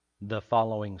The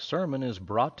following sermon is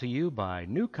brought to you by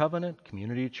New Covenant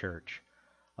Community Church,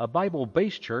 a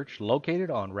Bible-based church located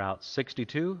on Route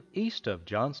 62 east of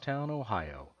Johnstown,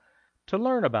 Ohio. To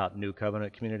learn about New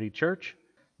Covenant Community Church,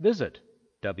 visit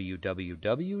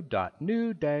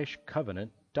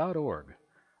www.new-covenant.org.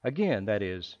 Again, that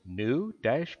is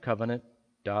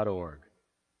new-covenant.org.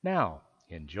 Now,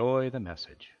 enjoy the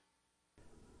message.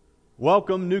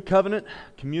 Welcome, New Covenant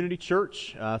Community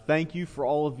Church. Thank you for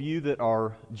all of you that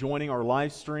are joining our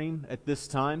live stream at this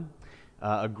time.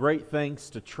 A great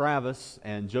thanks to Travis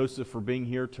and Joseph for being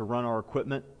here to run our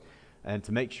equipment and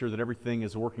to make sure that everything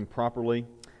is working properly.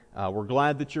 We're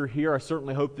glad that you're here. I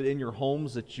certainly hope that in your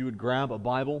homes that you would grab a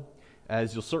Bible,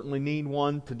 as you'll certainly need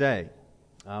one today.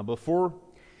 Before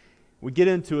we get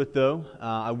into it, though,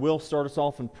 I will start us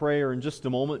off in prayer in just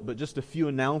a moment, but just a few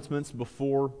announcements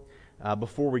before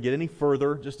we get any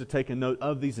further, just to take a note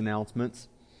of these announcements.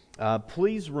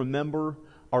 Please remember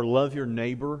our Love Your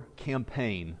Neighbor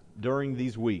campaign during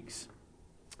these weeks.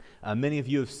 Many of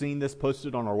you have seen this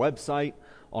posted on our website,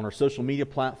 on our social media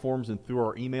platforms, and through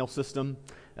our email system.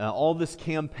 All this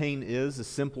campaign is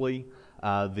simply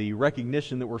the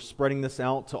recognition that we're spreading this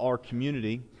out to our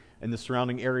community in the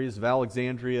surrounding areas of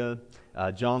Alexandria,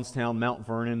 Johnstown, Mount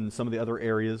Vernon, and some of the other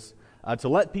areas, to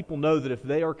let people know that if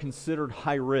they are considered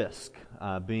high risk,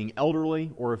 being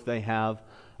elderly, or if they have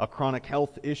a chronic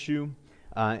health issue,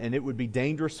 and it would be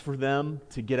dangerous for them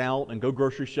to get out and go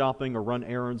grocery shopping or run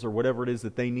errands or whatever it is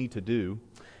that they need to do.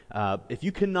 If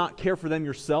you cannot care for them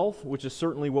yourself, which is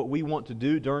certainly what we want to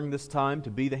do during this time,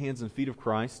 to be the hands and feet of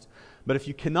Christ, but if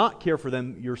you cannot care for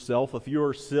them yourself, if you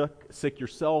are sick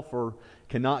yourself or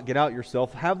cannot get out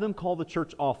yourself, have them call the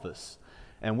church office.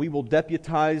 And we will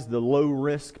deputize the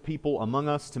low-risk people among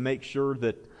us to make sure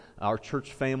that our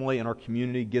church family and our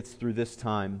community gets through this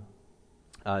time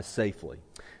safely.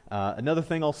 Another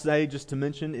thing I'll say, just to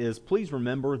mention, is please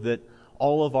remember that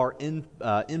all of our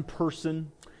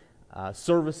in-person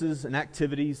services and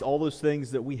activities, all those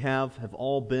things that we have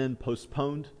all been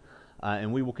postponed.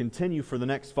 And we will continue for the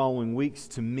next following weeks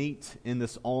to meet in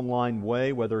this online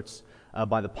way, whether it's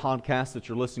by the podcast that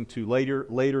you're listening to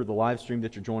later, the live stream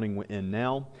that you're joining in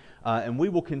now. And we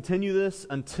will continue this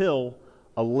until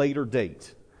a later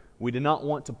date. We do not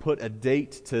want to put a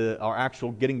date to our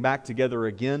actual getting back together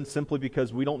again, simply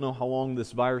because we don't know how long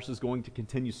this virus is going to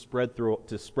continue to spread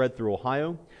through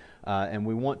Ohio. And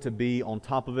we want to be on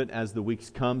top of it as the weeks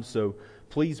come. So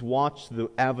please watch the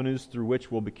avenues through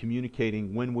which we'll be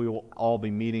communicating when we will all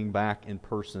be meeting back in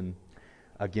person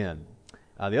again.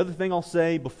 The other thing I'll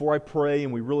say before I pray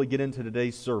and we really get into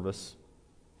today's service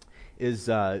is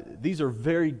these are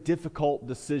very difficult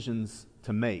decisions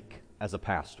to make as a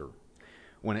pastor.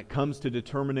 When it comes to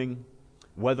determining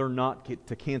whether or not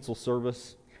to cancel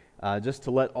service, just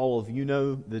to let all of you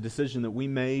know, the decision that we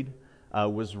made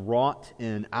was wrought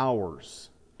in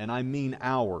hours, and I mean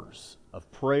hours,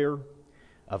 of prayer,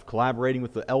 of collaborating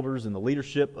with the elders and the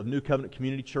leadership of New Covenant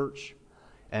Community Church,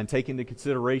 and take into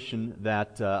consideration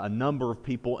that a number of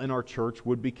people in our church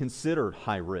would be considered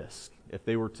high risk if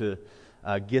they were to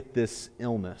get this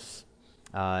illness.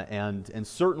 And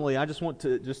certainly, I just want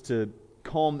to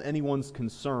calm anyone's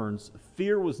concerns.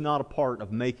 Fear was not a part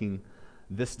of making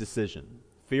this decision.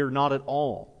 Fear not at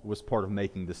all was part of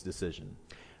making this decision.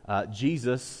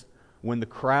 Jesus, when the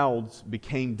crowds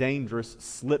became dangerous,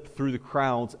 slipped through the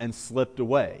crowds and slipped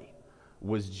away.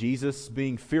 Was Jesus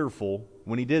being fearful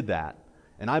when he did that?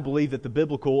 And I believe that the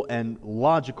biblical and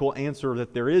logical answer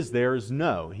that there is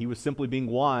no. He was simply being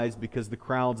wise because the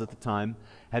crowds at the time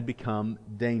had become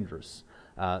dangerous.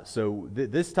 So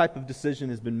this type of decision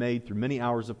has been made through many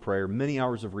hours of prayer, many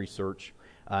hours of research,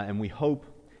 and we hope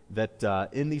that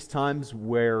in these times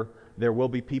where there will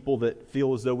be people that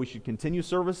feel as though we should continue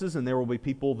services, and there will be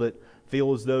people that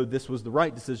feel as though this was the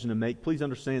right decision to make, please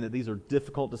understand that these are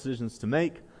difficult decisions to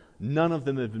make. None of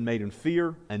them have been made in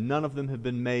fear, and none of them have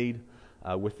been made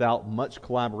without much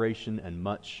collaboration and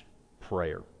much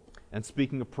prayer. And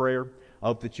speaking of prayer, I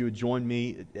hope that you would join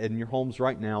me in your homes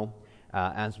right now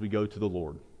as we go to the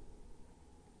Lord.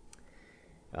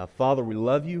 Father, we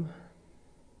love you.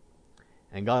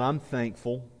 And God, I'm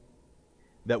thankful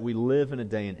that we live in a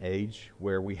day and age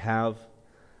where we have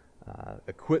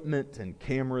equipment and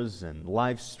cameras and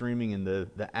live streaming and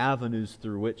the avenues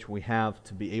through which we have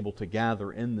to be able to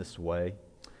gather in this way.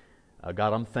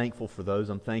 God, I'm thankful for those.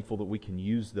 I'm thankful that we can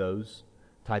use those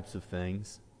types of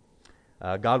things.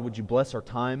 God, would you bless our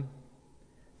time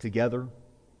together?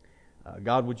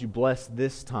 God, would you bless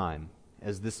this time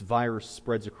as this virus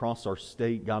spreads across our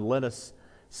state? God, let us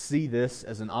see this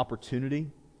as an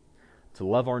opportunity to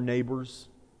love our neighbors,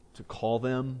 to call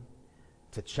them,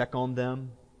 to check on them,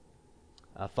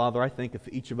 Father, I think if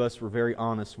each of us were very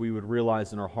honest, we would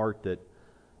realize in our heart that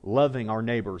loving our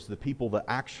neighbors, the people that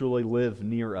actually live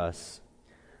near us,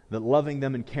 that loving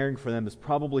them and caring for them is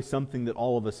probably something that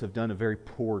all of us have done a very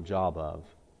poor job of.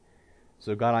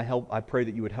 So God, I pray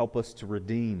that you would help us to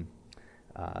redeem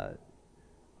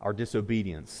our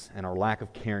disobedience and our lack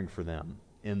of caring for them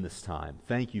in this time.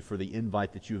 Thank you for the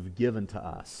invite that you have given to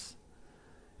us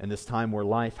in this time where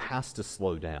life has to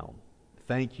slow down.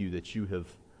 Thank you that you have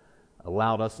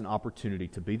allowed us an opportunity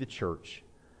to be the church,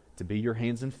 to be your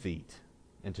hands and feet,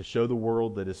 and to show the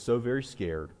world that is so very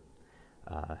scared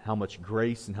how much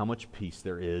grace and how much peace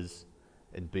there is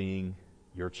in being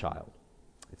your child.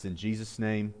 It's in Jesus'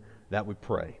 name that we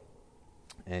pray.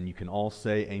 And you can all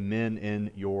say amen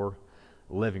in your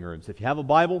living rooms. If you have a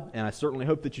Bible, and I certainly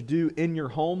hope that you do in your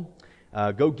home,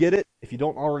 go get it if you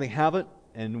don't already have it.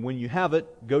 And when you have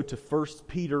it, go to 1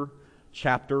 Peter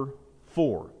chapter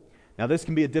 4. Now, this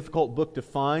can be a difficult book to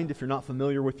find if you're not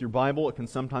familiar with your Bible. It can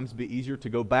sometimes be easier to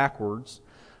go backwards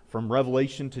from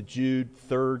Revelation to Jude,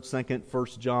 3rd, 2nd, 1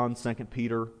 John, 2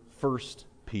 Peter, 1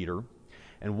 Peter.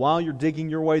 And while you're digging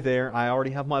your way there, I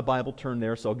already have my Bible turned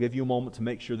there, so I'll give you a moment to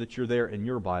make sure that you're there in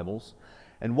your Bibles.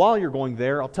 And while you're going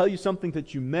there, I'll tell you something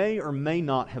that you may or may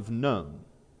not have known.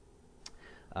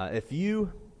 If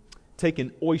you take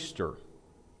an oyster,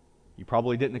 you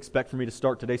probably didn't expect for me to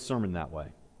start today's sermon that way.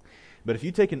 But if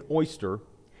you take an oyster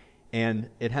and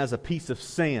it has a piece of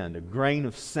sand, a grain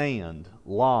of sand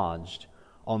lodged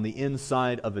on the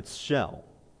inside of its shell,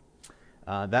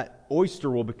 that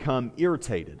oyster will become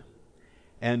irritated.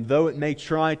 And though it may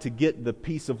try to get the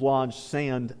piece of lodged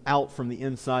sand out from the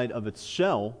inside of its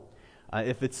shell,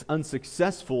 if it's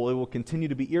unsuccessful, it will continue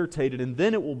to be irritated, and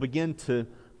then it will begin to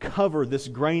cover this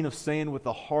grain of sand with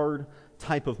a hard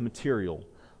type of material,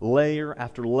 layer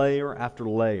after layer after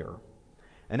layer.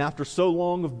 And after so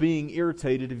long of being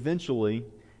irritated, eventually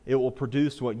it will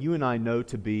produce what you and I know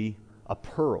to be a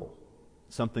pearl,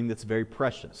 something that's very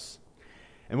precious.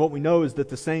 And what we know is that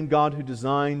the same God who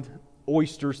designed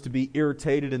oysters to be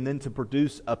irritated and then to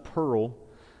produce a pearl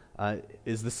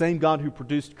is the same God who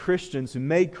produced Christians, who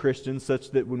made Christians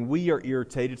such that when we are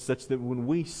irritated, such that when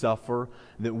we suffer,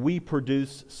 that we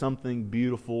produce something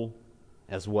beautiful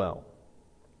as well.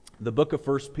 The book of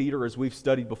 1 Peter, as we've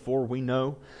studied before, we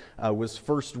know, was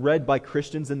first read by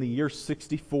Christians in the year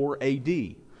 64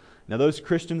 A.D. Now, those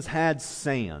Christians had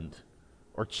sand,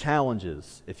 or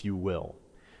challenges, if you will.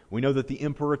 We know that the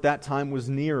emperor at that time was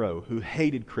Nero, who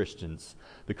hated Christians.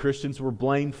 The Christians were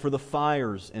blamed for the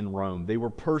fires in Rome. They were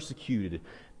persecuted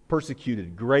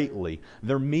greatly.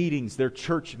 Their meetings, their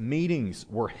church meetings,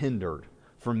 were hindered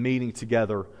from meeting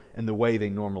together in the way they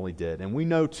normally did. And we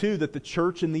know, too, that the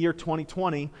church in the year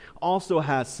 2020 also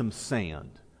has some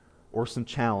sand or some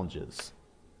challenges.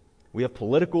 We have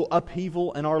political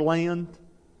upheaval in our land.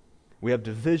 We have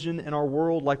division in our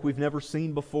world like we've never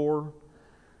seen before.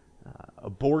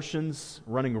 Abortions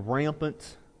running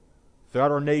rampant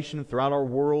throughout our nation, throughout our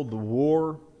world. The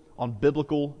war on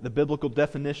the biblical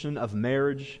definition of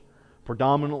marriage,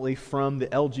 predominantly from the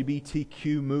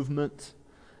LGBTQ movement.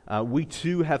 We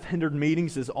too have hindered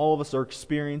meetings, as all of us are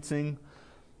experiencing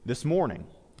this morning.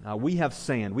 We have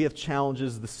sand. We have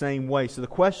challenges the same way. So the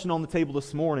question on the table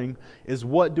this morning is,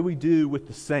 what do we do with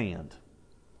the sand?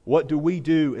 What do we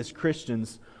do as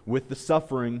Christians with the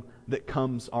suffering that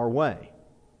comes our way?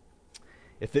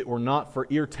 If it were not for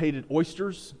irritated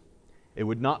oysters, it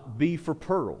would not be for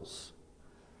pearls.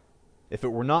 If it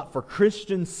were not for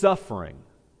Christian suffering,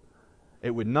 it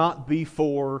would not be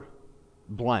for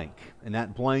blank. And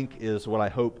that blank is what I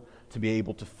hope to be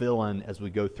able to fill in as we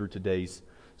go through today's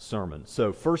sermon.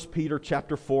 So 1 Peter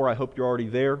chapter 4, I hope you're already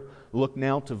there. Look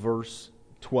now to verse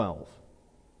 12.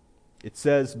 It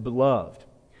says, "Beloved,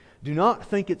 do not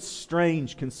think it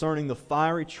strange concerning the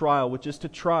fiery trial which is to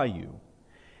try you,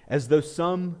 as though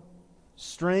some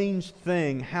strange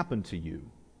thing happened to you.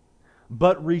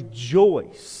 But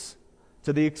rejoice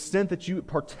to the extent that you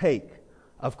partake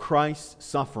of Christ's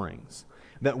sufferings,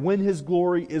 that when His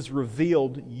glory is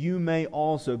revealed, you may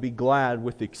also be glad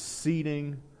with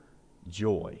exceeding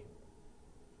joy."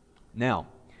 Now,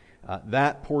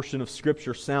 that portion of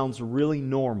Scripture sounds really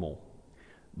normal.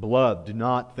 Beloved, do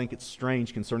not think it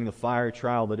strange concerning the fiery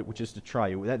trial which is to try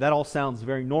you. That all sounds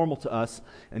very normal to us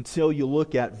until you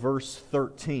look at verse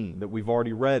 13 that we've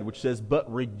already read, which says, "But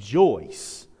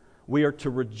rejoice." We are to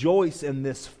rejoice in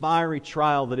this fiery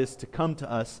trial that is to come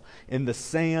to us, in the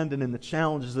sand and in the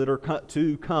challenges that are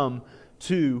to come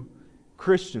to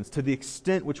Christians, to the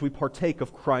extent which we partake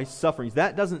of Christ's sufferings.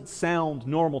 That doesn't sound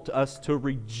normal to us, to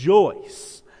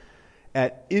rejoice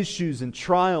at issues and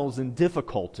trials and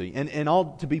difficulty. And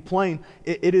all, to be plain,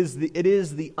 it is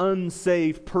the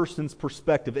unsaved person's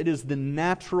perspective. It is the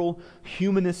natural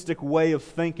humanistic way of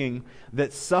thinking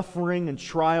that suffering and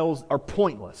trials are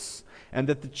pointless, and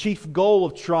that the chief goal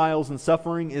of trials and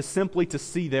suffering is simply to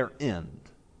see their end.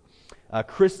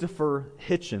 Christopher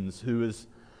Hitchens, who is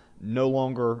no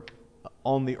longer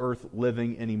on the earth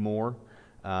living anymore,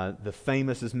 the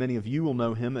famous, as many of you will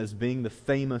know him, as being the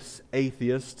famous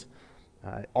atheist,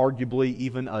 arguably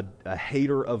even a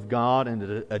hater of God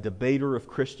and a debater of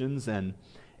Christians and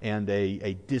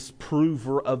a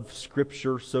disprover of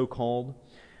Scripture, so-called.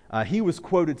 He was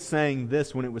quoted saying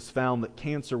this when it was found that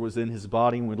cancer was in his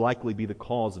body and would likely be the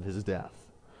cause of his death.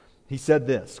 He said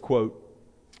this, quote,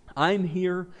 "I'm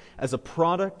here as a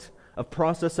product of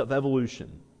process of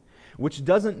evolution, which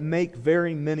doesn't make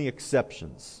very many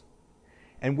exceptions,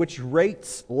 and which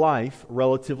rates life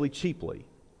relatively cheaply.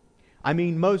 I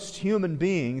mean, most human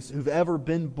beings who've ever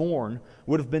been born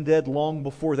would have been dead long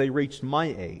before they reached my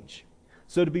age.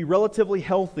 So to be relatively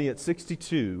healthy at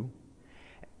 62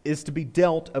 is to be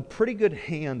dealt a pretty good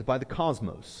hand by the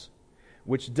cosmos,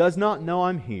 which does not know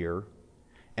I'm here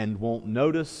and won't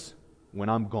notice when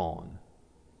I'm gone."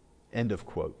 End of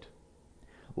quote.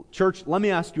 Church, let me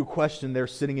ask you a question there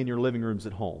sitting in your living rooms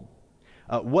at home.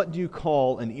 What do you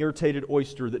call an irritated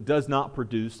oyster that does not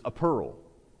produce a pearl?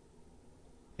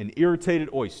 An irritated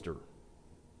oyster.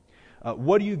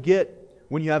 What do you get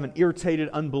when you have an irritated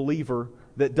unbeliever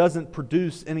that doesn't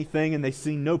produce anything and they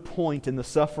see no point in the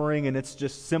suffering and it's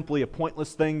just simply a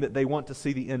pointless thing that they want to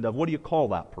see the end of? What do you call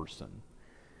that person?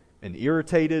 An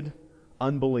irritated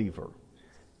unbeliever.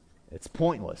 It's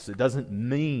pointless. It doesn't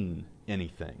mean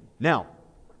anything. Now,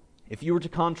 if you were to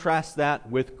contrast that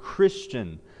with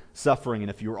Christian suffering, and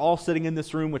if you're all sitting in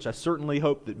this room, which I certainly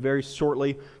hope that very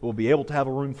shortly we'll be able to have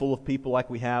a room full of people like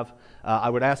we have, I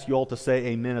would ask you all to say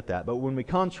amen at that. But when we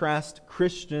contrast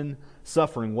Christian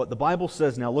suffering, what the Bible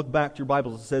says, now look back to your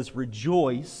Bibles, it says,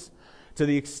 rejoice to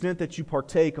the extent that you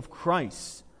partake of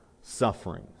Christ's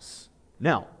sufferings.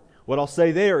 Now, what I'll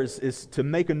say there is to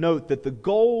make a note that the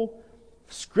goal,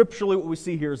 scripturally what we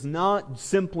see here, is not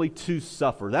simply to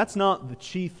suffer. That's not the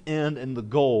chief end and the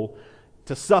goal,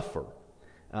 to suffer.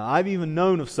 I've even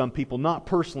known of some people, not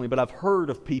personally, but I've heard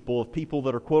of people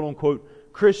that are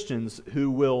quote-unquote Christians who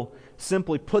will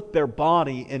simply put their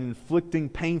body in inflicting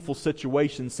painful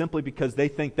situations simply because they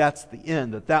think that's the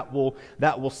end, that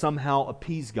will somehow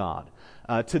appease God.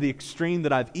 To the extreme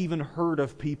that I've even heard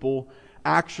of people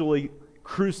actually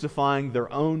crucifying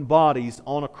their own bodies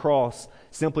on a cross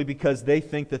simply because they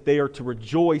think that they are to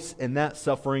rejoice in that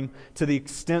suffering to the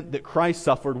extent that Christ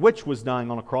suffered, which was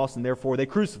dying on a cross, and therefore they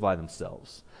crucify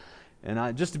themselves.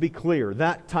 And just to be clear,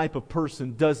 that type of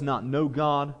person does not know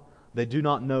God. They do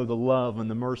not know the love and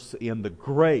the mercy and the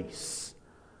grace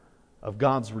of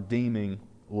God's redeeming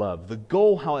love. The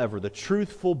goal, however, the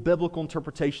truthful biblical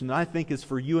interpretation that I think is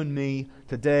for you and me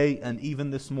today and even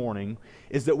this morning,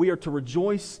 is that we are to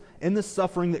rejoice in the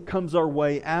suffering that comes our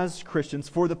way as Christians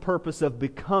for the purpose of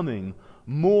becoming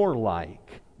more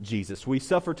like Jesus. We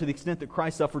suffer to the extent that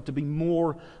Christ suffered to be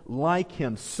more like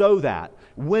Him, so that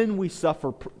when we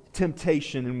suffer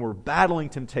temptation and we're battling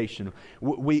temptation,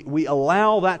 we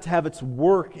allow that to have its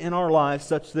work in our lives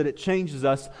such that it changes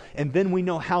us, and then we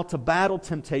know how to battle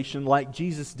temptation like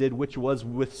Jesus did, which was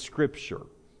with Scripture.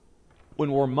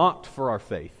 When we're mocked for our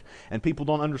faith and people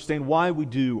don't understand why we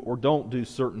do or don't do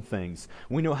certain things,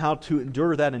 we know how to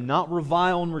endure that and not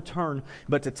revile in return,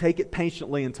 but to take it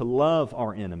patiently and to love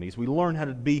our enemies. We learn how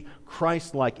to be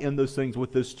Christ-like in those things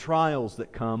with those trials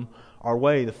that come our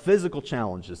way. The physical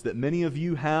challenges that many of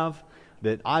you have,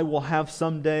 that I will have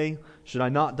someday, should I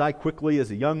not die quickly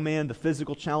as a young man, the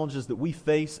physical challenges that we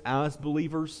face as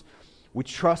believers, we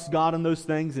trust God in those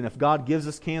things, and if God gives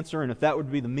us cancer, and if that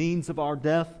would be the means of our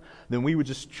death, then we would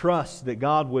just trust that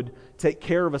God would take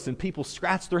care of us. And people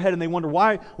scratch their head and they wonder,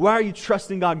 why are you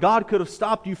trusting God? God could have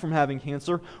stopped you from having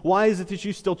cancer. Why is it that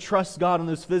you still trust God in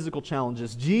those physical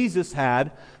challenges? Jesus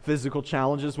had physical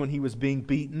challenges when He was being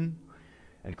beaten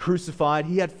and crucified.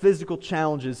 He had physical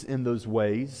challenges in those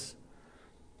ways.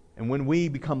 And when we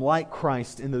become like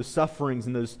Christ in those sufferings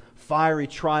and those fiery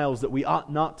trials, that we ought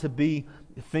not to be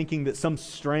thinking that some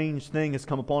strange thing has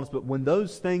come upon us, but when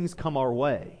those things come our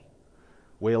way,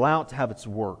 we allow it to have its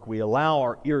work. We allow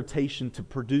our irritation to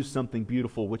produce something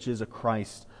beautiful, which is a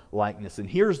Christ likeness. And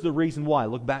here's the reason why.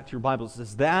 Look back to your Bible. It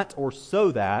says that, or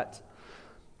so that,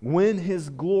 when His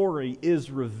glory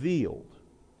is revealed,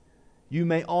 you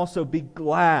may also be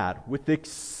glad with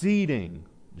exceeding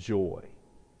joy.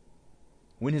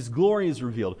 When His glory is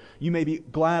revealed, you may be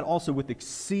glad also with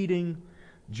exceeding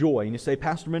joy. And you say,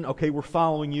 Pastor Ben, okay, we're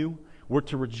following you. We're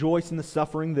to rejoice in the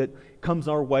suffering that comes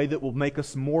our way that will make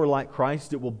us more like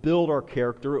Christ. It will build our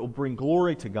character. It will bring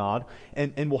glory to God.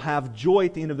 And we'll have joy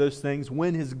at the end of those things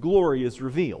when His glory is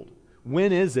revealed.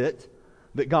 When is it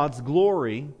that God's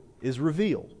glory is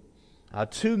revealed?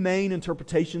 Two main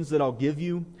interpretations that I'll give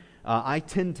you. I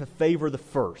tend to favor the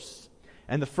first.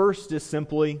 And the first is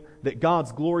simply that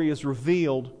God's glory is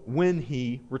revealed when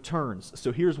He returns.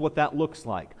 So here's what that looks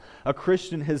like. A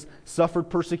Christian has suffered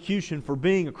persecution for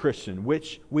being a Christian,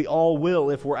 which we all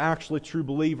will if we're actually true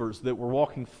believers, that we're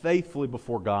walking faithfully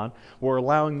before God. We're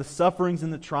allowing the sufferings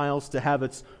and the trials to have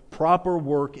its proper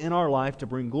work in our life to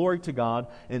bring glory to God,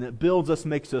 and it builds us,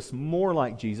 makes us more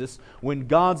like Jesus. When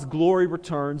God's glory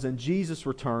returns and Jesus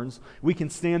returns, we can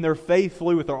stand there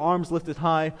faithfully with our arms lifted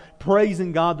high,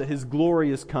 praising God that His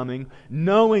glory is coming,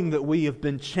 knowing that we have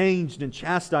been changed and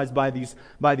chastised by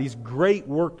these great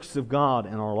works of God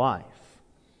in our life.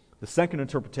 The second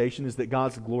interpretation is that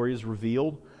God's glory is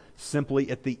revealed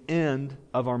simply at the end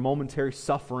of our momentary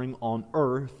suffering on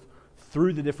earth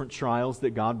through the different trials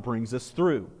that God brings us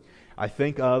through. I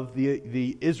think of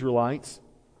the Israelites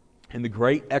and the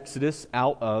great exodus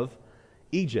out of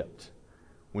Egypt.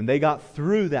 When they got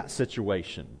through that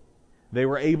situation, they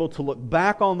were able to look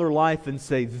back on their life and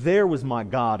say, there was my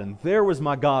God, and there was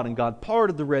my God, and God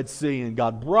parted the Red Sea, and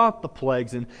God brought the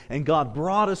plagues, and God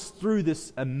brought us through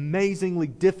this amazingly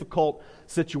difficult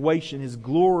situation. His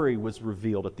glory was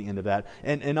revealed at the end of that.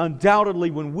 And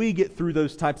undoubtedly, when we get through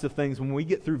those types of things, when we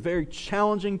get through very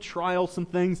challenging trials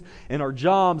and things in our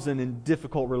jobs and in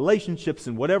difficult relationships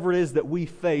and whatever it is that we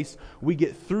face, we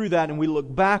get through that and we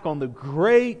look back on the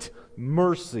great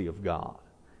mercy of God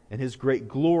and His great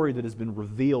glory that has been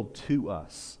revealed to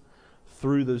us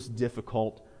through those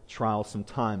difficult trials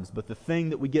sometimes. But the thing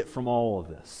that we get from all of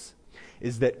this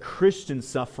is that Christian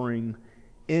suffering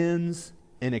ends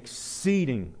in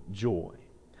exceeding joy.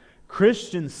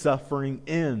 Christian suffering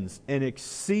ends in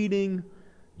exceeding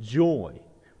joy.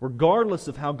 Regardless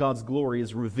of how God's glory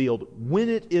is revealed, when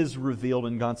it is revealed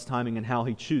in God's timing and how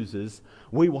He chooses,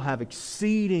 we will have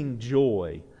exceeding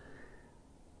joy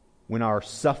when our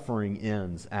suffering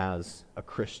ends as a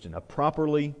Christian. A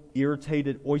properly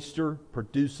irritated oyster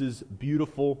produces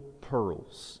beautiful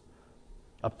pearls.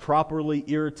 A properly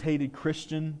irritated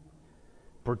Christian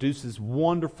produces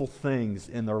wonderful things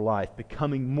in their life,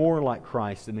 becoming more like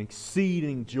Christ and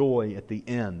exceeding joy at the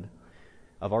end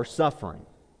of our suffering.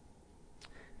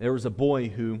 There was a boy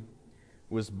who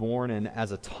was born, and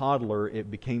as a toddler,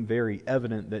 it became very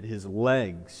evident that his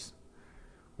legs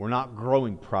were not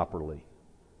growing properly.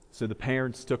 So the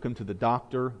parents took him to the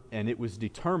doctor, and it was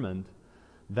determined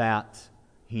that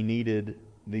he needed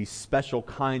these special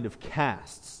kind of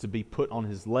casts to be put on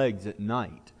his legs at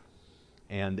night.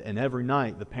 And every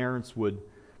night the parents would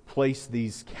place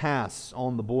these casts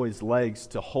on the boy's legs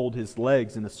to hold his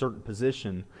legs in a certain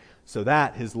position so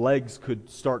that his legs could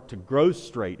start to grow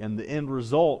straight. And the end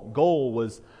goal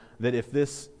was that if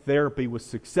this therapy was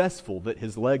successful, that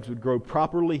his legs would grow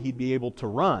properly, he'd be able to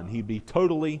run. He'd be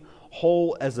totally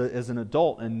whole as an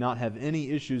adult and not have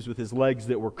any issues with his legs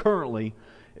that were currently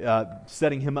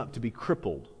setting him up to be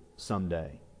crippled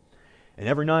someday. And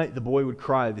every night the boy would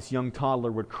cry, this young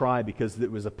toddler would cry, because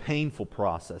it was a painful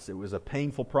process. It was a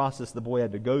painful process the boy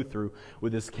had to go through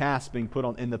with his cast being put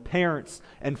on. And the parents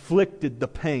inflicted the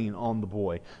pain on the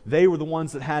boy. They were the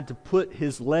ones that had to put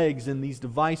his legs in these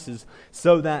devices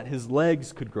so that his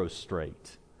legs could grow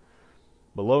straight.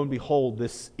 But lo and behold,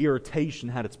 this irritation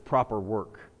had its proper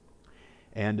work.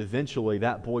 And eventually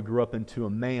that boy grew up into a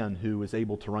man who was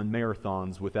able to run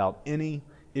marathons without any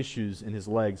issues in his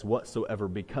legs whatsoever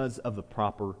because of the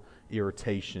proper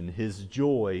irritation. His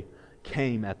joy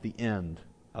came at the end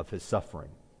of his suffering.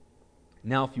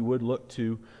 Now, if you would look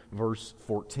to verse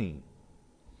 14.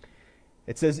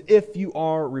 It says, if you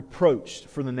are reproached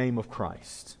for the name of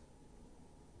Christ.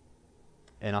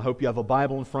 And I hope you have a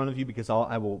Bible in front of you, because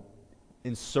I will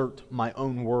insert my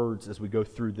own words as we go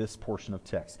through this portion of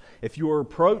text. If you are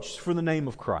reproached for the name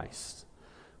of Christ,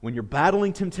 when you're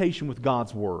battling temptation with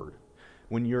God's Word,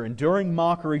 when you're enduring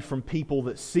mockery from people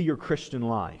that see your Christian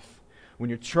life, when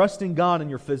you're trusting God in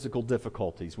your physical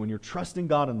difficulties, when you're trusting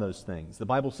God in those things, the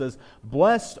Bible says,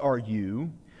 blessed are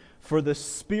you, for the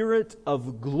Spirit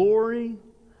of glory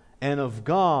and of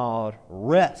God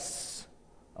rests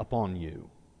upon you.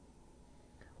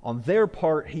 On their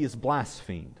part, He is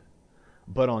blasphemed,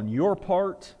 but on your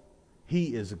part,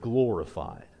 He is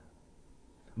glorified.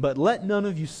 But let none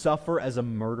of you suffer as a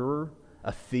murderer,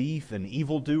 a thief, an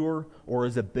evildoer, or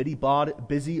as a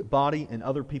busybody in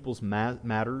other people's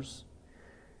matters.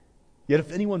 Yet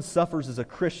if anyone suffers as a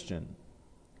Christian,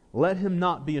 let him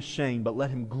not be ashamed, but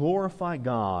let him glorify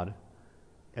God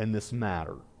in this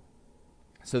matter.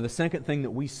 So the second thing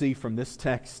that we see from this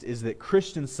text is that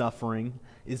Christian suffering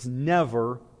is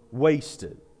never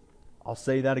wasted. I'll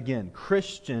say that again.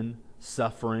 Christian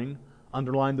suffering,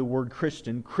 underline the word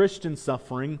Christian, Christian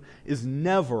suffering is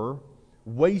never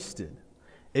wasted.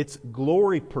 It's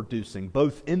glory producing,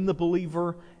 both in the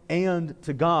believer and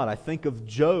to God. I think of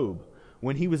Job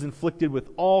when he was inflicted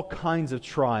with all kinds of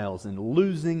trials and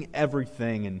losing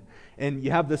everything. And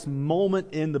you have this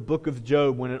moment in the book of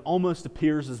Job when it almost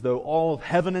appears as though all of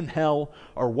heaven and hell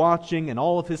are watching, and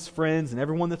all of his friends and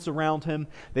everyone that's around him,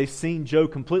 they've seen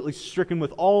Job completely stricken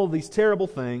with all of these terrible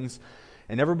things,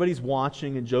 and everybody's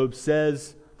watching, and Job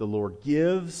says, "The Lord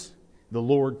gives, the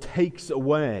Lord takes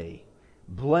away.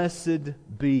 Blessed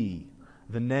be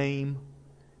the name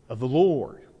of the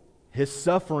Lord." His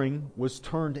suffering was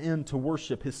turned into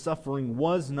worship. His suffering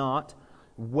was not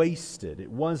wasted.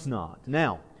 It was not.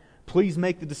 Now, please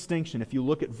make the distinction if you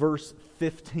look at verse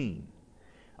 15.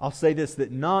 I'll say this,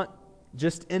 that not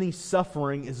just any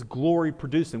suffering is glory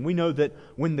producing. We know that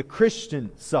when the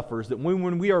Christian suffers, that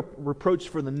when we are reproached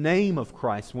for the name of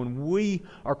Christ, when we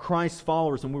are Christ's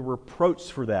followers and we're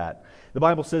reproached for that, the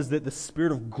Bible says that the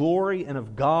Spirit of glory and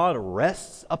of God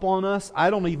rests upon us. I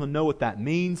don't even know what that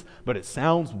means, but it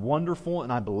sounds wonderful,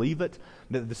 and I believe it,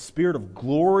 that the Spirit of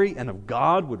glory and of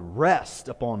God would rest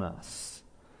upon us.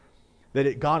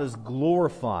 That God is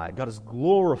glorified. God is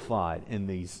glorified in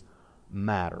these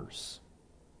matters.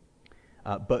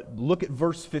 But look at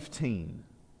verse 15.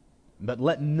 "But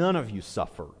let none of you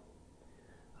suffer."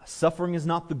 Suffering is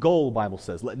not the goal, the Bible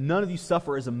says. "Let none of you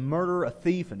suffer as a murderer, a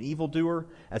thief, an evildoer,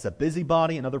 as a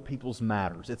busybody in other people's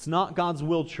matters." It's not God's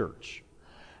will, church,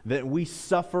 that we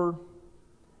suffer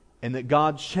and that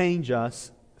God change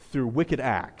us through wicked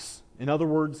acts. In other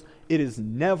words, it is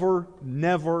never,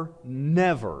 never,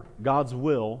 never God's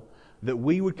will that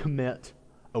we would commit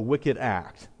a wicked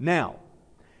act. Now,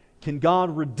 can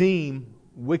God redeem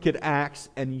wicked acts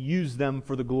and use them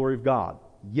for the glory of God?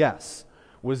 Yes.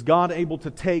 Was God able to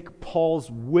take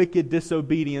Paul's wicked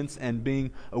disobedience and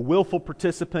being a willful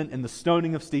participant in the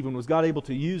stoning of Stephen, was God able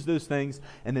to use those things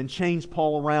and then change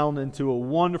Paul around into a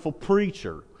wonderful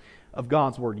preacher of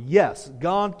God's Word? Yes,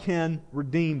 God can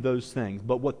redeem those things.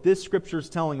 But what this Scripture is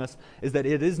telling us is that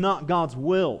it is not God's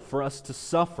will for us to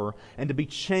suffer and to be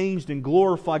changed and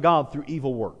glorify God through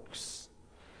evil works.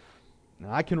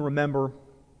 Now, I can remember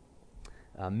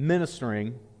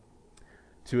ministering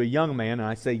to a young man, and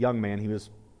I say young man, he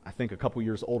was, I think, a couple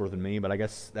years older than me, but I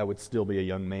guess that would still be a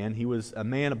young man. He was a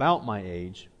man about my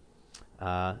age,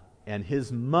 and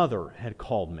his mother had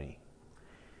called me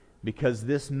because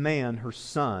this man, her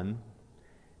son,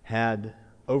 had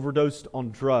overdosed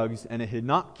on drugs, and it had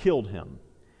not killed him.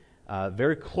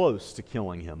 Very close to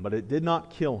killing him, but it did not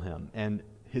kill him. And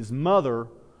his mother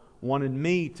wanted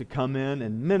me to come in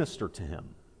and minister to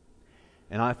him.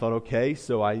 And I thought, okay,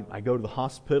 so I go to the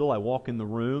hospital, I walk in the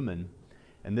room,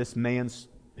 and this man,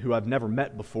 who I've never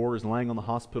met before, is laying on the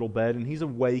hospital bed, and he's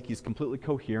awake, he's completely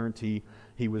coherent,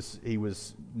 he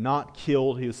was not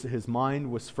killed, his mind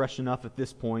was fresh enough at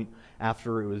this point,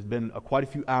 after it was been quite a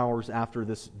few hours after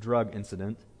this drug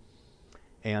incident.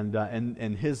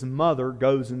 And his mother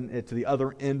goes to the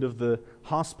other end of the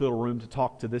hospital room to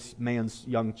talk to this man's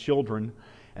young children.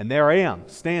 And there I am,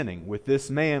 standing with this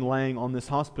man laying on this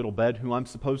hospital bed who I'm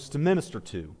supposed to minister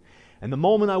to. And the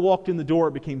moment I walked in the door,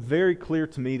 it became very clear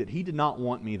to me that he did not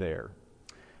want me there.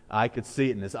 I could see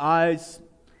it in his eyes.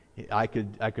 I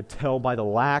could tell by the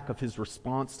lack of his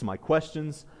response to my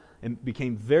questions. It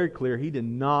became very clear he did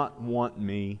not want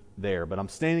me there. But I'm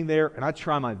standing there, and I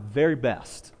try my very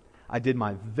best. I did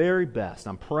my very best.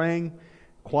 I'm praying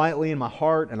quietly in my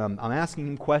heart, and I'm asking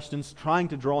him questions, trying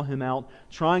to draw him out,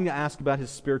 trying to ask about his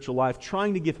spiritual life,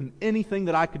 trying to give him anything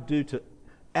that I could do to,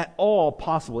 at all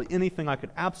possibly, anything I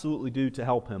could absolutely do to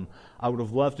help him. I would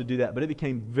have loved to do that, but it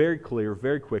became very clear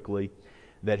very quickly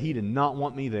that he did not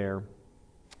want me there.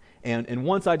 And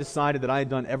once I decided that I had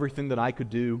done everything that I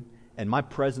could do, and my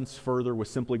presence further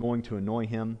was simply going to annoy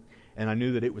him, and I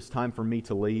knew that it was time for me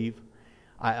to leave,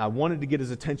 I wanted to get his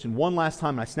attention one last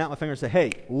time, and I snapped my finger and said, "Hey,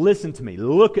 listen to me.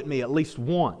 Look at me at least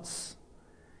once."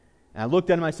 And I looked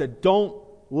at him and I said, "Don't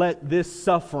let this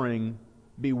suffering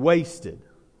be wasted.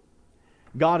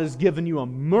 God has given you a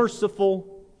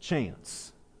merciful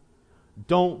chance.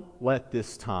 Don't let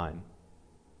this time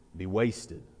be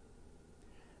wasted."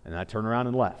 And I turned around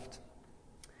and left.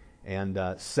 And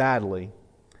sadly,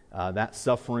 that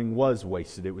suffering was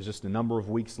wasted. It was just a number of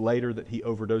weeks later that he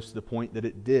overdosed to the point that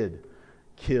it did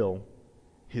kill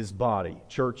his body.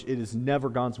 Church, it is never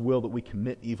God's will that we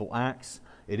commit evil acts.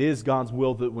 It is God's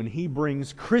will that when He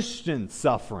brings Christian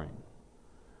suffering,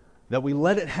 that we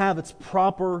let it have its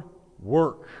proper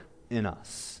work in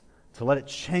us, to let it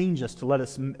change us, to let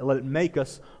it make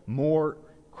us more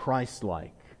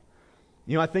Christ-like.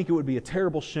 I think it would be a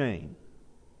terrible shame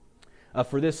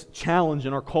for this challenge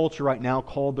in our culture right now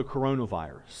called the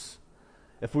coronavirus,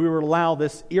 if we were to allow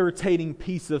this irritating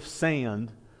piece of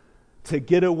sand to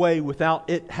get away without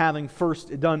it having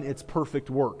first done its perfect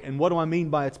work. And what do I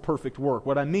mean by its perfect work?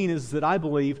 What I mean is that I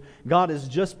believe God is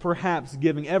just perhaps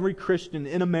giving every Christian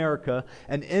in America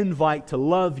an invite to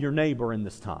love your neighbor in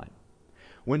this time.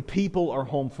 When people are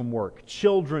home from work,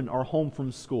 children are home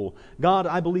from school, God,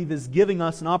 I believe, is giving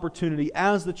us an opportunity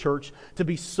as the church to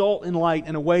be salt and light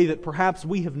in a way that perhaps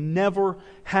we have never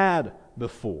had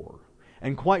before.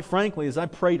 And quite frankly, as I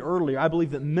prayed earlier, I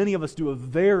believe that many of us do a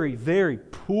very, very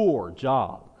poor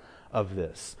job of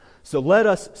this. So let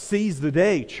us seize the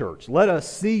day, church. Let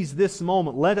us seize this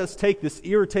moment. Let us take this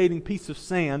irritating piece of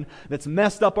sand that's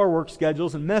messed up our work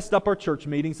schedules and messed up our church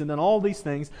meetings and done all these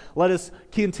things. Let us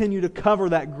continue to cover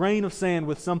that grain of sand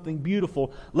with something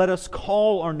beautiful. Let us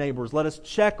call our neighbors. Let us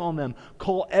check on them.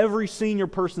 Call every senior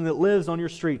person that lives on your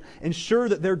street. Ensure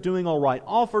that they're doing all right.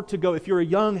 Offer to go, if you're a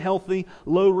young, healthy,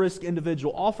 low-risk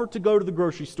individual, offer to go to the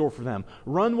grocery store for them.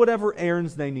 Run whatever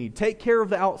errands they need. Take care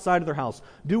of the outside of their house.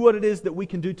 Do what it is that we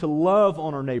can do to love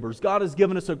on our neighbors. God has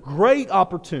given us a great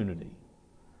opportunity.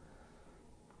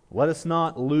 Let us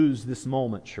not lose this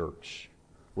moment, church.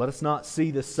 Let us not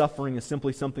see this suffering as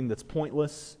simply something that's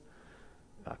pointless.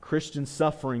 Christian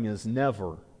suffering is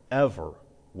never, ever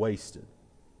wasted.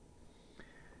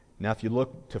 Now, if you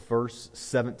look to verse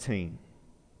 17,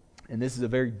 and this is a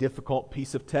very difficult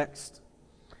piece of text,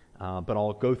 but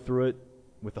I'll go through it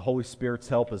with the Holy Spirit's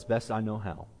help as best I know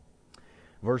how.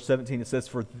 Verse 17, it says,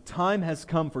 "For the time has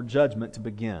come for judgment to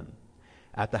begin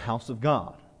at the house of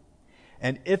God.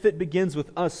 And if it begins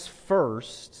with us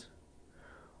first,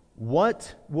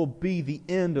 what will be the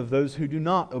end of those who do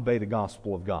not obey the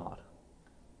gospel of God?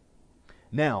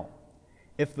 Now,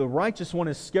 if the righteous one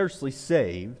is scarcely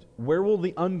saved, where will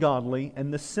the ungodly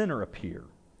and the sinner appear?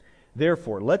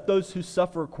 Therefore, let those who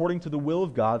suffer according to the will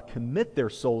of God commit their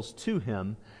souls to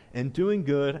Him in doing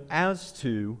good as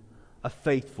to a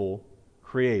faithful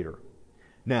Creator."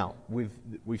 Now,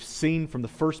 we've seen from the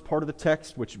first part of the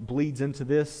text, which bleeds into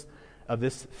this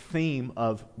theme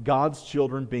of God's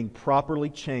children being properly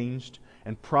changed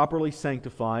and properly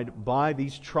sanctified by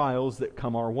these trials that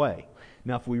come our way.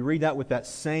 Now, if we read that with that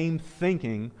same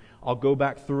thinking, I'll go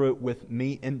back through it with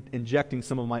me injecting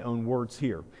some of my own words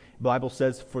here. The Bible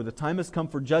says, "For the time has come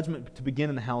for judgment to begin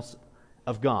in the house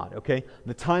of God." Okay?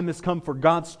 The time has come for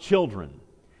God's children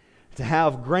to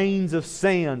have grains of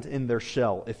sand in their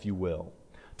shell, if you will,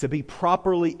 to be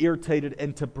properly irritated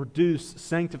and to produce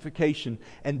sanctification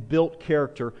and built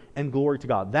character and glory to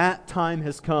God. That time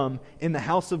has come in the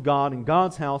house of God, in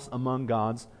God's house, among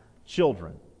God's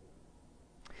children.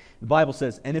 The Bible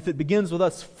says, "And if it begins with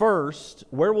us first,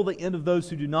 where will the end of those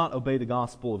who do not obey the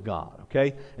gospel of God?"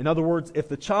 Okay? In other words, if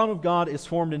the child of God is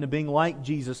formed into being like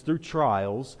Jesus through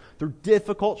trials, through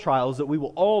difficult trials that we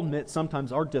will all admit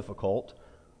sometimes are difficult,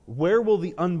 where will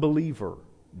the unbeliever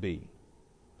be?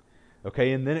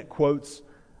 Okay, and then it quotes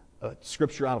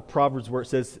scripture out of Proverbs where it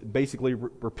says, basically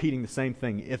repeating the same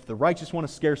thing. If the righteous one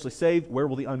is scarcely saved, where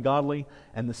will the ungodly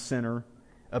and the sinner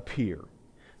appear?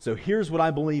 So here's what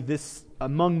I believe this,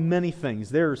 among many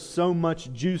things, there is so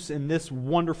much juice in this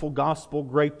wonderful gospel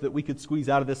grape that we could squeeze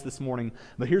out of this morning.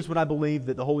 But here's what I believe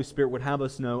that the Holy Spirit would have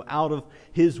us know out of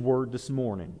His Word this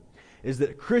morning, is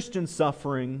that Christian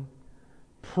suffering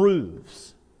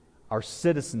proves our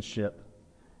citizenship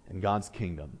in God's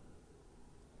kingdom.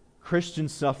 Christian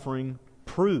suffering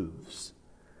proves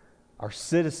our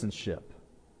citizenship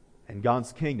in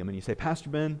God's kingdom. And you say, "Pastor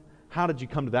Ben, how did you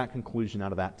come to that conclusion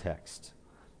out of that text?"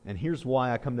 And here's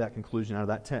why I come to that conclusion out of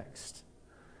that text.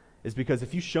 Is because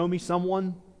if you show me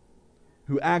someone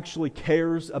who actually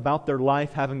cares about their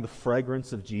life having the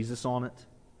fragrance of Jesus on it,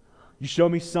 you show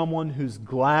me someone who's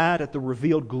glad at the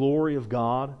revealed glory of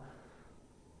God,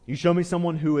 you show me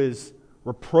someone who is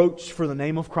reproached for the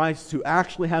name of Christ, who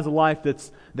actually has a life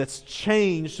that's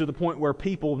changed to the point where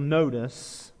people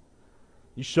notice.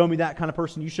 You show me that kind of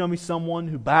person. You show me someone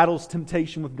who battles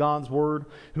temptation with God's Word,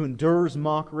 who endures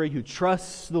mockery, who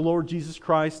trusts the Lord Jesus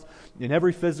Christ in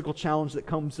every physical challenge that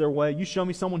comes their way. You show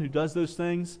me someone who does those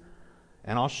things,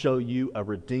 and I'll show you a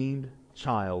redeemed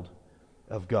child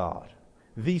of God.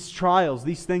 These trials,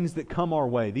 these things that come our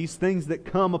way, these things that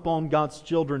come upon God's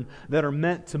children that are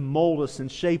meant to mold us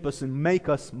and shape us and make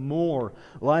us more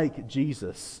like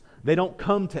Jesus, they don't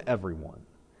come to everyone.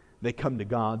 They come to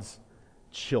God's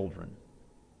children.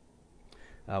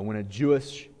 When a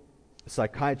Jewish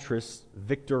psychiatrist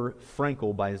Viktor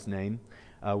Frankl, by his name,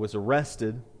 was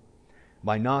arrested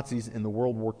by Nazis in the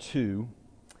World War II.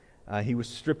 He was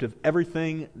stripped of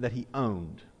everything that he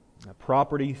owned,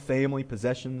 property, family,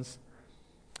 possessions.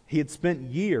 He had spent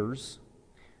years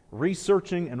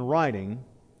researching and writing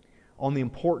on the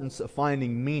importance of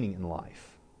finding meaning in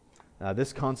life.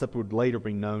 This concept would later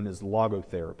be known as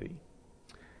logotherapy.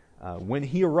 When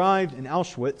he arrived in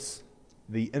Auschwitz,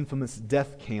 the infamous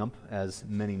death camp, as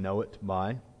many know it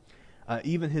by,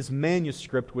 even his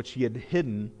manuscript, which he had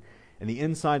hidden in the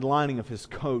inside lining of his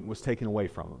coat, was taken away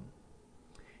from him.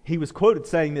 He was quoted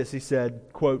saying this. He said,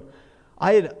 quote,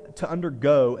 "I had to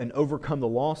undergo and overcome the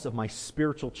loss of my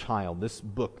spiritual child," this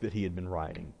book that he had been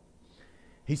writing.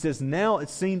 He says, "Now it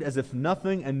seemed as if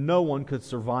nothing and no one could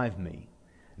survive me,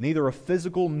 neither a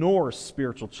physical nor a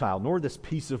spiritual child, nor this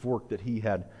piece of work that he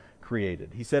had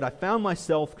created." He said, "I found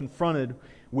myself confronted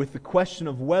with the question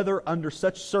of whether under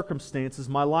such circumstances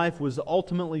my life was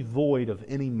ultimately void of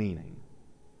any meaning."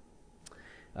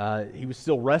 He was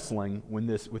still wrestling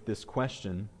with this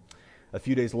question a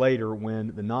few days later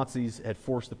when the Nazis had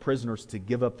forced the prisoners to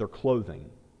give up their clothing.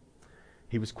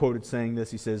 He was quoted saying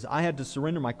this. He says, "I had to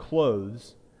surrender my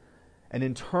clothes and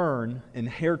in turn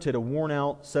inherited a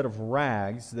worn-out set of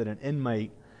rags that an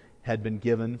inmate had been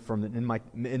given from an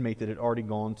inmate that had already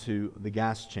gone to the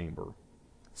gas chamber,"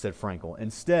 said Frankl.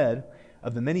 "Instead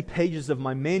of the many pages of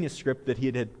my manuscript that he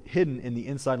had hidden in the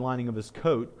inside lining of his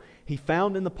coat, he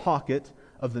found in the pocket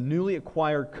of the newly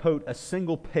acquired coat a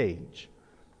single page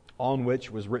on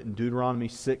which was written Deuteronomy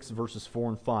 6, verses 4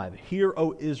 and 5. 'Hear,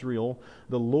 O Israel,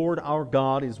 the Lord our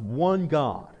God is one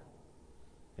God,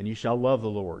 and you shall love the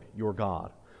Lord your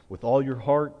God with all your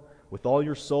heart, with all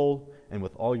your soul, and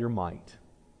with all your might.'"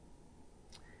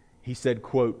 He said,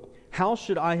 quote, "How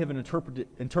should I have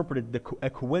interpreted a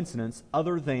coincidence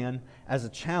other than as a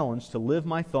challenge to live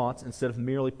my thoughts instead of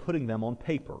merely putting them on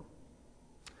paper?"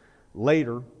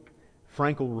 Later,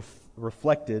 Frankl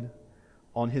reflected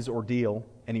on his ordeal,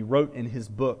 and he wrote in his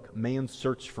book, Man's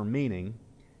Search for Meaning,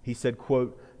 he said,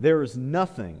 quote, "There is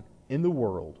nothing in the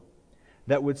world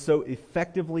that would so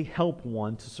effectively help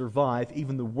one to survive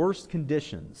even the worst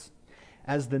conditions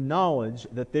as the knowledge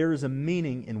that there is a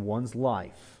meaning in one's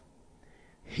life.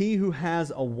 He who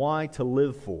has a why to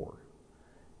live for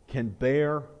can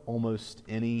bear almost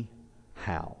any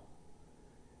how."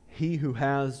 He who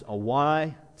has a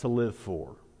why to live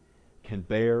for can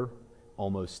bear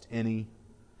almost any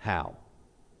how.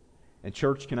 And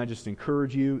church, can I just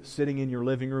encourage you, sitting in your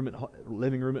living room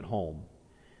at home,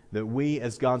 that we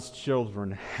as God's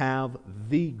children have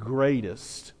the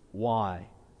greatest why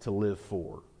to live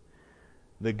for.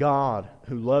 The God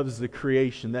who loves the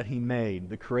creation that He made,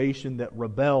 the creation that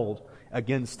rebelled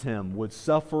against Him, would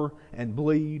suffer and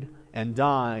bleed and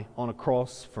die on a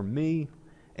cross for me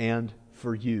and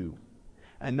for you.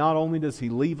 And not only does He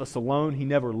leave us alone, He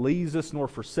never leaves us nor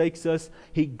forsakes us.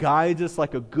 He guides us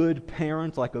like a good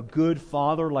parent, like a good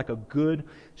father, like a good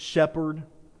shepherd.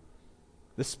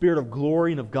 The Spirit of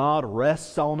glory and of God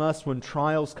rests on us when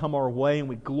trials come our way, and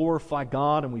we glorify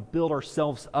God and we build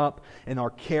ourselves up in our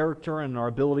character and our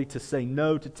ability to say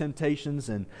no to temptations,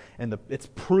 and it's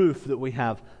proof that we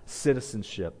have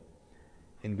citizenship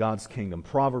in God's kingdom.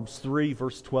 Proverbs 3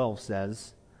 verse 12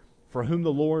 says, "For whom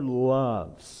the Lord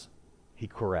loves, He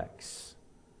corrects,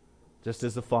 just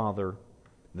as the Father,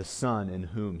 the Son in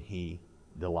whom He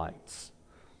delights."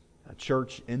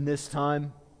 Church, in this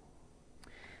time,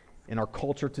 in our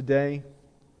culture today,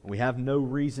 we have no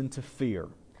reason to fear.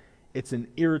 It's an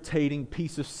irritating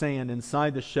piece of sand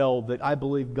inside the shell that I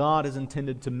believe God has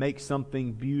intended to make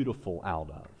something beautiful out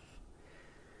of.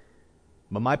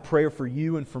 But my prayer for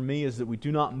you and for me is that we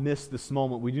do not miss this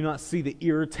moment. We do not see the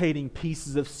irritating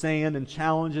pieces of sand and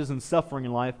challenges and suffering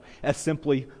in life as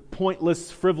simply pointless,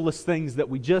 frivolous things that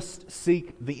we just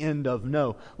seek the end of.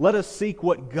 No, let us seek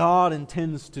what God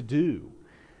intends to do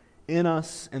in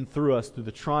us and through us through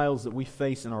the trials that we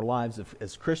face in our lives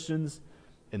as Christians,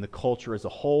 in the culture as a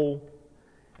whole,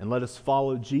 and let us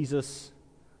follow Jesus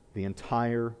the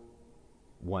entire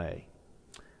way.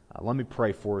 Let me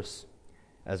pray for us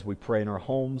as we pray in our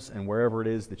homes and wherever it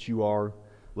is that you are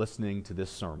listening to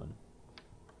this sermon.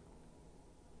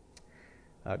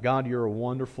 God, you're a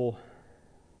wonderful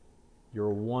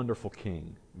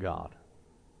King, God.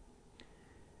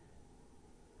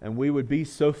 And we would be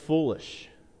so foolish,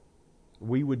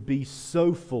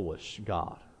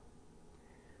 God,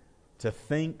 to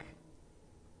think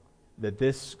that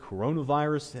this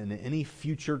coronavirus and any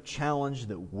future challenge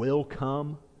that will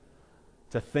come,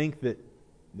 to think that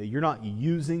you're not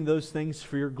using those things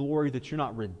for your glory, that you're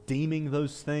not redeeming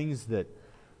those things, that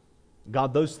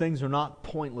God, those things are not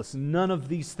pointless. None of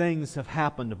these things have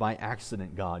happened by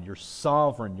accident, God. You're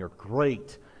sovereign, you're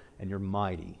great, and you're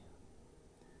mighty.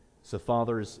 So,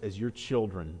 Father, as your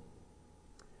children,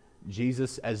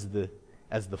 Jesus, as the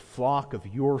flock of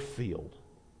your field,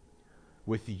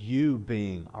 with you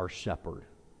being our shepherd,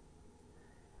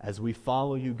 as we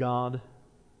follow you, God,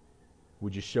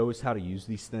 would you show us how to use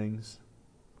these things?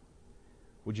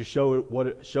 Would you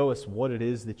show us what it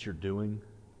is that you're doing?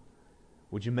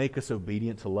 Would you make us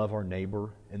obedient to love our neighbor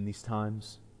in these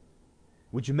times?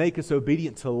 Would you make us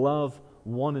obedient to love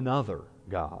one another,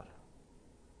 God?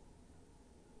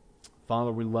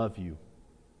 Father, we love you.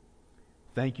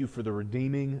 Thank you for the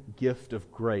redeeming gift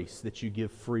of grace that you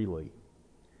give freely.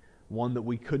 One that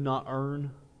we could not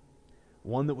earn,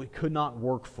 one that we could not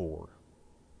work for,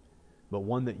 but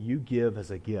one that you give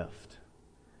as a gift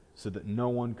so that no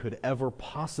one could ever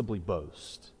possibly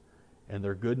boast in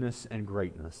their goodness and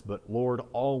greatness. But Lord,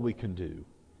 all we can do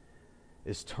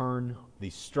is turn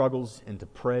these struggles into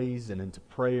praise and into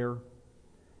prayer,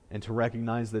 and to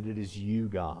recognize that it is you,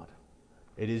 God.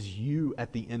 It is you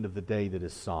at the end of the day that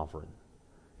is sovereign.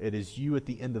 It is you at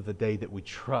the end of the day that we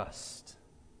trust.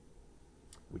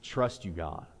 We trust you,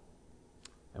 God,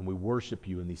 and we worship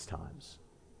you in these times.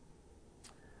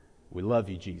 We love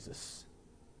you, Jesus.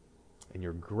 In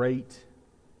your great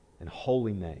and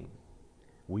holy name,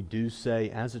 we do say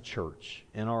as a church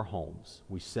in our homes,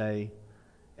 we say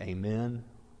amen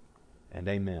and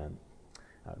amen.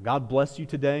 God bless you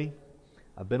today.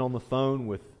 I've been on the phone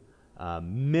with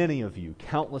many of you,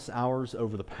 countless hours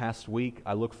over the past week.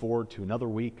 I look forward to another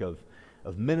week of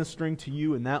ministering to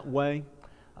you in that way,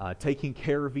 taking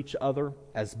care of each other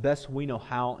as best we know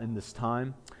how in this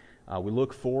time. We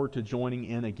look forward to joining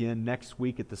in again next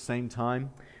week at the same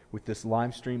time with this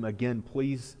live stream. Again,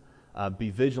 please be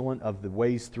vigilant of the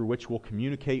ways through which we'll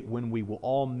communicate when we will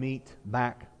all meet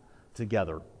back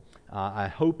together. I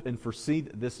hope and foresee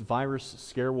that this virus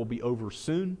scare will be over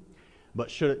soon,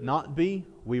 but should it not be,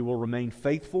 we will remain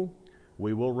faithful,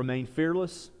 we will remain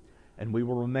fearless, and we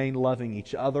will remain loving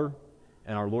each other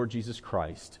and our Lord Jesus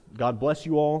Christ. God bless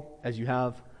you all as you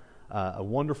have a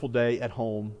wonderful day at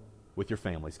home with your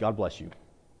families. God bless you.